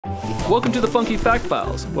Welcome to the Funky Fact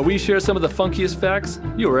Files, where we share some of the funkiest facts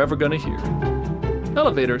you are ever going to hear.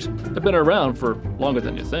 Elevators have been around for longer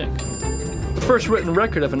than you think. The first written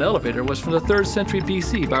record of an elevator was from the 3rd century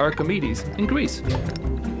BC by Archimedes in Greece.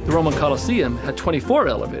 The Roman Colosseum had 24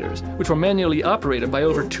 elevators, which were manually operated by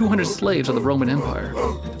over 200 slaves of the Roman Empire.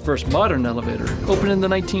 The first modern elevator opened in the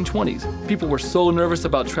 1920s. People were so nervous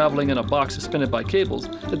about traveling in a box suspended by cables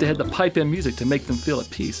that they had to pipe in music to make them feel at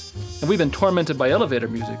peace. And we've been tormented by elevator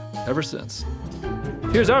music ever since.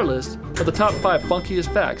 Here's our list of the top 5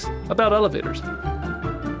 funkiest facts about elevators.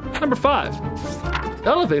 Number 5.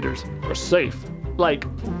 Elevators are safe. Like,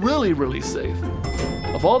 really, really safe.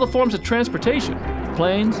 Of all the forms of transportation,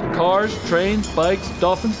 planes, cars, trains, bikes,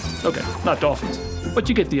 dolphins, okay, not dolphins, but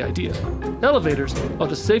you get the idea. Elevators are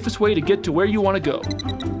the safest way to get to where you want to go.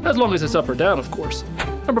 As long as it's up or down, of course.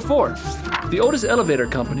 Number 4. The Otis Elevator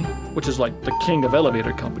Company, which is like the king of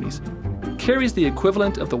elevator companies, carries the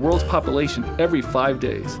equivalent of the world's population every 5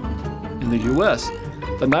 days. In the US,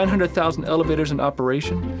 the 900,000 elevators in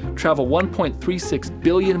operation travel 1.36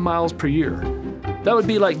 billion miles per year. That would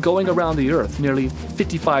be like going around the Earth nearly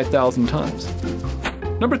 55,000 times.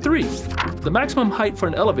 Number 3. The maximum height for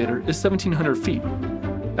an elevator is 1,700 feet.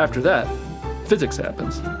 After that, physics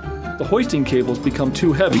happens. The hoisting cables become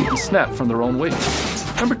too heavy and snap from their own weight.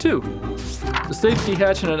 Number 2. The safety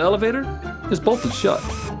hatch in an elevator is bolted shut.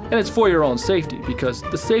 And it's for your own safety because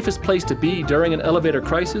the safest place to be during an elevator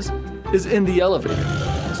crisis is in the elevator.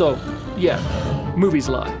 So, yeah, movies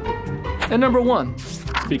lie. And number 1,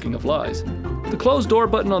 speaking of lies, the closed door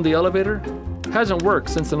button on the elevator hasn't worked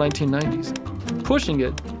since the 1990s. Pushing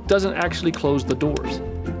it doesn't actually close the doors.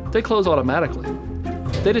 They close automatically.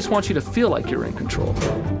 They just want you to feel like you're in control.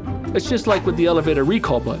 It's just like with the elevator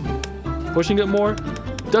recall button. Pushing it more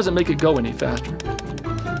doesn't make it go any faster.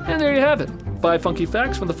 And there you have it. 5 funky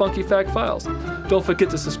facts from the Funky Fact Files. Don't forget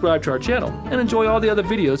to subscribe to our channel and enjoy all the other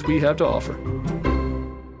videos we have to offer.